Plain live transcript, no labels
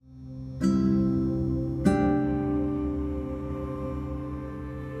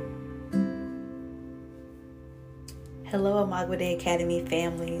Hello, Amagwade Academy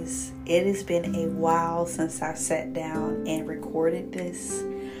families. It has been a while since I sat down and recorded this.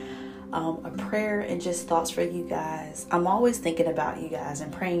 A prayer and just thoughts for you guys. I'm always thinking about you guys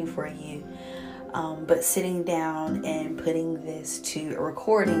and praying for you. But sitting down and putting this to a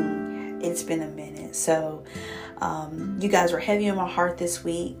recording, it's been a minute. So you guys were heavy on my heart this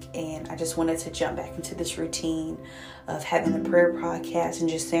week, and I just wanted to jump back into this routine of having the prayer podcast and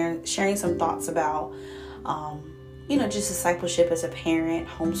just sharing some thoughts about just discipleship as a parent,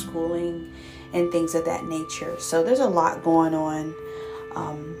 homeschooling, and things of that nature. So there's a lot going on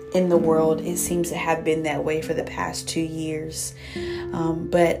in the world. It seems to have been that way for the past 2 years.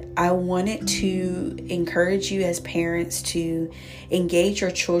 But I wanted to encourage you as parents to engage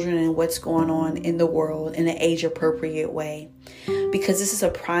your children in what's going on in the world in an age-appropriate way, because this is a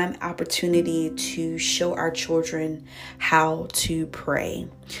prime opportunity to show our children how to pray.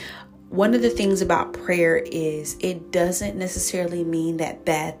 One of the things about prayer is it doesn't necessarily mean that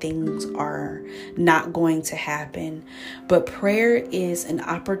bad things are not going to happen, but prayer is an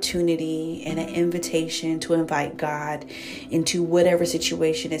opportunity and an invitation to invite God into whatever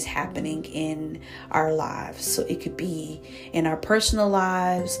situation is happening in our lives. So it could be in our personal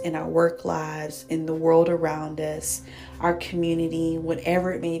lives, in our work lives, in the world around us, our community,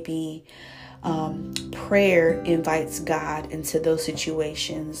 whatever it may be. Prayer invites God into those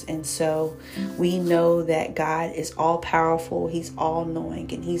situations. And so we know that God is all powerful. He's all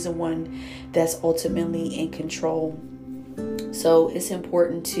knowing, and he's the one that's ultimately in control. So it's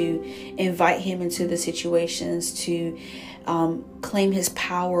important to invite him into the situations, to claim his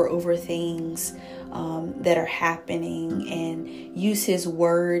power over things that are happening, and use his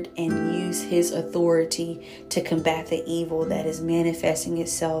word and use his authority to combat the evil that is manifesting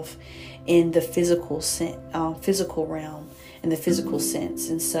itself in the physical realm, in the physical sense.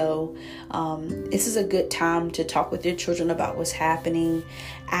 And so this is a good time to talk with your children about what's happening,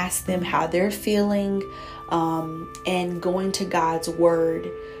 ask them how they're feeling, and going to God's word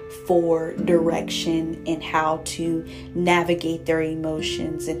for direction and how to navigate their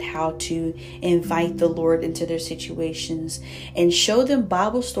emotions and how to invite the Lord into their situations, and show them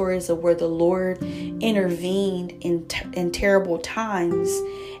Bible stories of where the Lord intervened in terrible times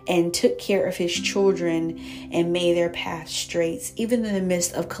and took care of his children and made their path straight, even in the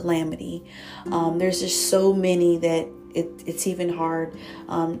midst of calamity. There's just so many that it's even hard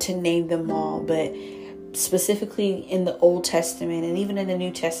to name them all, but specifically in the Old Testament and even in the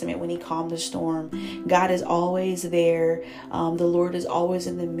New Testament, when he calmed the storm, God is always there. The Lord is always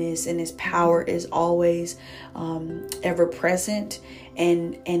in the midst, and his power is always ever present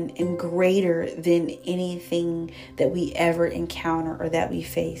and greater than anything that we ever encounter or that we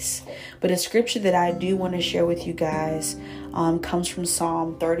face. But a scripture that I do want to share with you guys comes from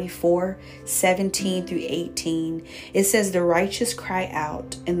Psalm 34:17-18. It says, "The righteous cry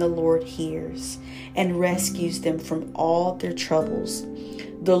out, and the Lord hears and rescues them from all their troubles.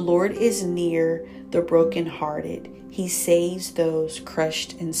 The Lord is near the brokenhearted. He saves those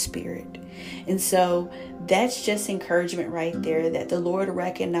crushed in spirit." And so that's just encouragement right there, that the Lord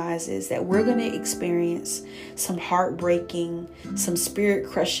recognizes that we're going to experience some heartbreaking, some spirit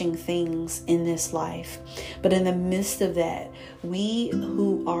crushing things in this life. But in the midst of that, we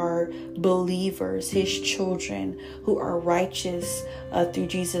who are believers, his children, who are righteous through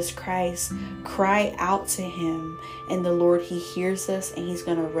Jesus Christ, cry out to him, and the Lord, he hears us, and he's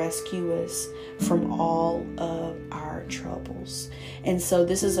going to rescue us from all of our troubles. And so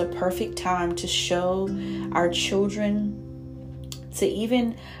this is a perfect time to show our children, to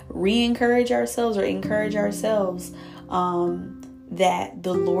even re-encourage ourselves or encourage ourselves, that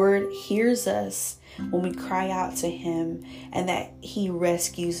the Lord hears us when we cry out to him, and that he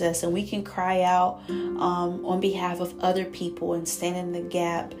rescues us. And we can cry out on behalf of other people and stand in the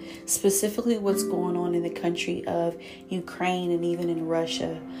gap, specifically what's going on in the country of Ukraine and even in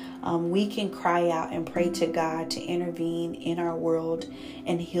Russia. We can cry out and pray to God to intervene in our world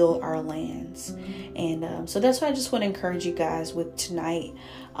and heal our lands. And so that's what I just want to encourage you guys with tonight.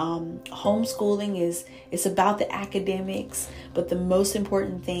 Homeschooling it's about the academics, but the most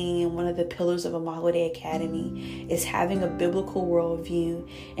important thing, and one of the pillars of Amagwade Academy, is having a biblical worldview,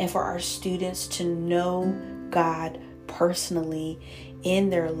 and for our students to know God personally in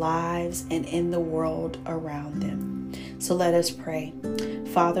their lives and in the world around them. So let us pray.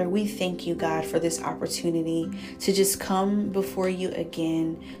 Father, we thank you, God, for this opportunity to just come before you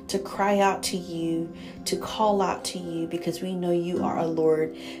again, to cry out to you, to call out to you, because we know you are a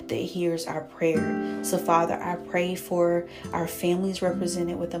Lord that hears our prayer. So, Father, I pray for our families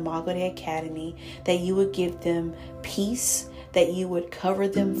represented with the Amagwade Academy, that you would give them peace, that you would cover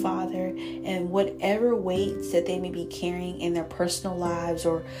them, Father, and whatever weights that they may be carrying in their personal lives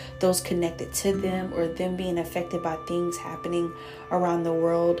or those connected to them or them being affected by things happening around the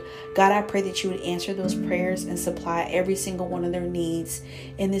world. God, I pray that you would answer those prayers and supply every single one of their needs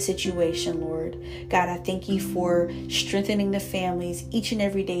in this situation, Lord. God, I thank you for strengthening the families each and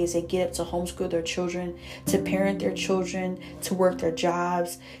every day as they get up to homeschool their children, to parent their children, to work their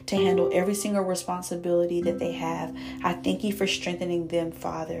jobs, to handle every single responsibility that they have. I thank you for strengthening them,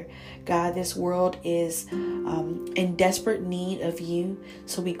 Father. God, this world is in desperate need of you.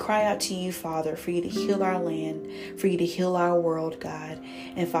 So we cry out to you, Father, for you to heal our land, for you to heal our world, God.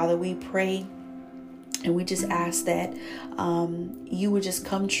 And Father, we pray and we just ask that you would just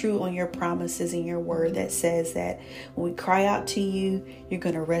come true on your promises in your word that says that when we cry out to you, you're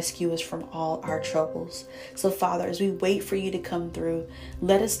going to rescue us from all our troubles. So, Father, as we wait for you to come through,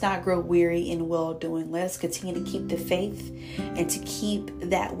 let us not grow weary in well-doing. Let us continue to keep the faith and to keep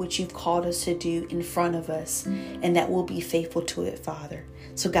that which you've called us to do in front of us, and that we'll be faithful to it, Father.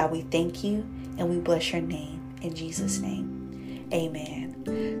 So, God, we thank you and we bless your name. In Jesus' name, amen.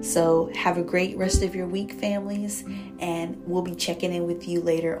 So have a great rest of your week, families, and we'll be checking in with you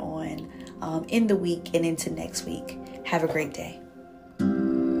later on in the week and into next week. Have a great day.